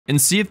In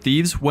Sea of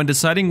Thieves, when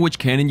deciding which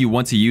cannon you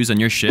want to use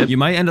on your ship, you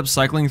might end up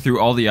cycling through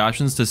all the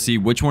options to see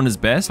which one is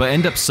best, but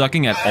end up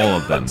sucking at all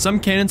of them. Some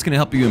cannons can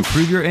help you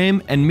improve your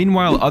aim, and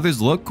meanwhile others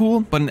look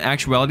cool, but in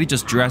actuality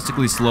just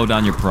drastically slow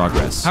down your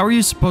progress. How are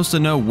you supposed to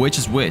know which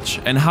is which?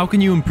 And how can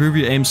you improve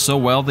your aim so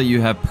well that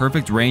you have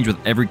perfect range with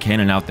every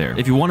cannon out there?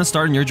 If you want to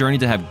start in your journey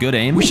to have good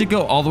aim, we should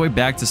go all the way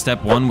back to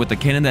step 1 with the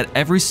cannon that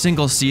every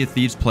single Sea of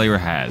Thieves player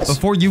has.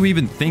 Before you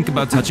even think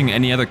about touching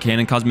any other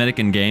cannon cosmetic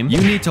in game, you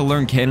need to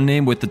learn cannon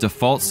aim with the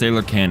default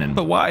sailor cannon.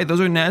 But why? Those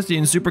are nasty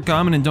and super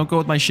common and don't go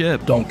with my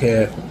ship. Don't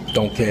care,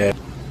 don't care.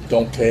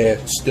 Don't care,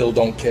 still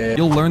don't care.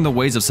 You'll learn the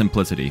ways of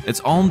simplicity.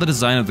 It's all in the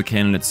design of the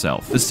cannon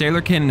itself. The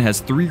sailor cannon has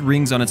 3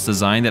 rings on its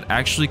design that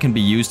actually can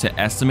be used to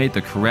estimate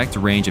the correct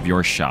range of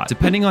your shot.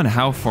 Depending on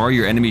how far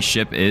your enemy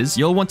ship is,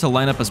 you'll want to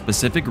line up a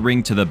specific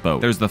ring to the boat.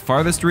 There's the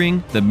farthest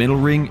ring, the middle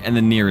ring, and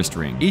the nearest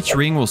ring. Each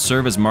ring will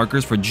serve as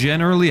markers for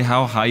generally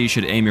how high you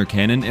should aim your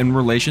cannon in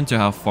relation to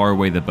how far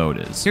away the boat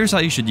is. Here's how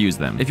you should use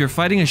them. If you're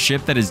fighting a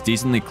ship that is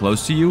decently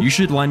close to you, you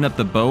should line up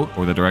the boat,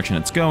 or the direction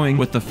it's going,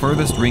 with the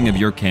furthest ring of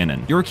your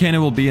cannon. Your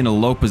cannon will be in a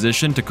low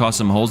position to cause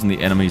some holes in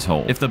the enemy's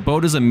hull. If the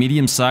boat is a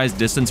medium-sized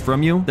distance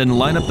from you, then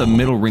line up the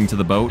middle ring to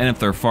the boat, and if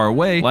they're far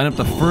away, line up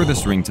the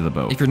furthest ring to the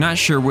boat. If you're not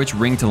sure which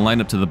ring to line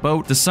up to the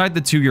boat, decide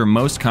the 2 you're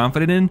most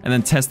confident in, and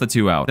then test the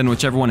 2 out. Then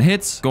whichever one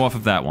hits, go off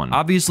of that one.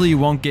 Obviously, you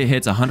won't get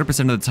hits 100%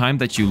 of the time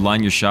that you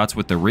line your shots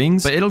with the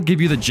rings, but it'll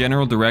give you the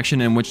general direction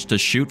in which to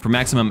shoot for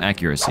maximum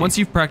accuracy. Once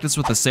you've practiced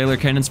with the sailor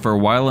cannons for a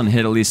while and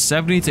hit at least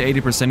 70 to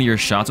 80% of your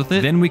shots with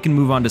it, then we can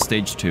move on to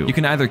stage 2. You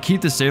can either keep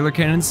the sailor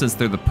cannons since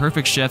they're the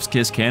perfect chef's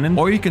kiss cannon,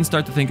 or you can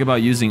start to think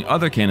about using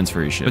other cannons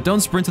for your ship. But don't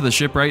sprint to the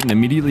shipwright and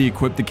immediately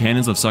equip the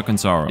cannons of Suck and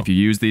Sorrow. If you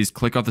use these,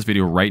 click off this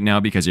video right now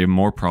because you have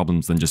more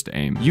problems than just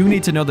aim. You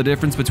need to know the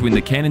difference between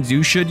the cannons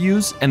you should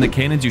use and the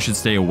cannons you should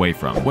stay away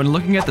from. When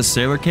looking at the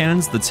sailor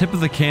cannons, the tip of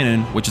the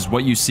cannon, which is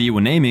what you see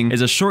when aiming,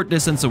 is a short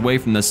distance away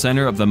from the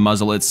center of the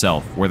muzzle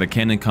itself, where the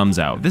cannon comes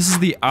out. This is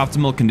the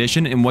optimal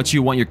condition in what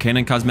you want your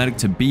cannon cosmetic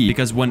to be,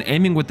 because when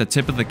aiming with the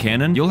tip of the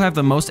cannon, you'll have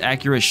the most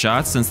accurate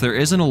shots since there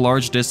isn't a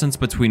large distance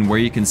between where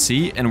you can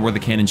see and where the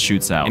cannon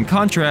shoots out. In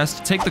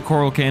contrast, take the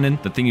coral cannon,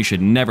 the thing you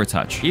should never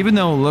touch. Even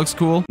though it looks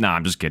cool, nah,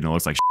 I'm just kidding, it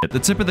looks like shit. The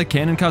tip of the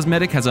cannon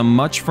cosmetic has a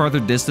much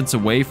farther distance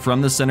away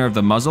from the center of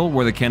the muzzle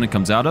where the cannon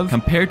comes out of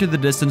compared to the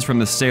distance from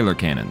the sailor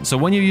cannon. So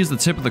when you use the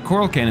tip of the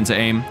coral cannon to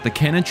aim, the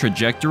cannon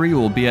trajectory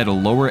will be at a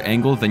lower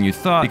angle than you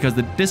thought because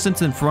the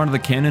distance in front of the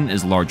cannon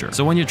is larger.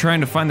 So when you're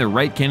trying to find the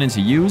right cannon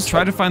to use,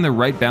 try to find the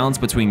right balance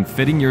between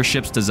fitting your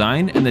ship's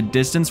design and the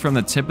distance from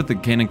the tip of the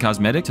cannon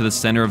cosmetic to the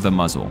center of the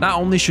muzzle. Not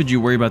only should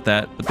you worry about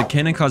that, but the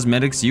cannon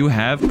cosmetics you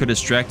have could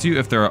distract you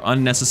if there are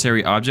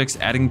unnecessary objects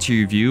adding to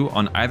your view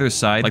on either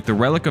side, like the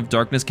Relic of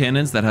Darkness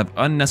cannons that have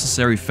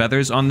unnecessary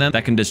feathers on them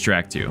that can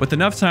distract you. With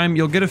enough time,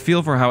 you'll get a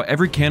feel for how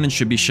every cannon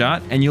should be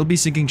shot, and you'll be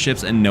sinking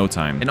ships in no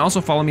time. And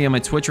also follow me on my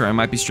Twitch, where I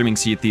might be streaming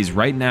Sea of Thieves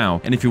right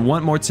now, and if you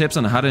want more tips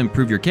on how to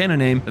improve your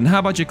cannon aim, then how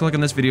about you click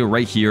on this video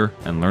right here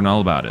and learn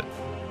all about it.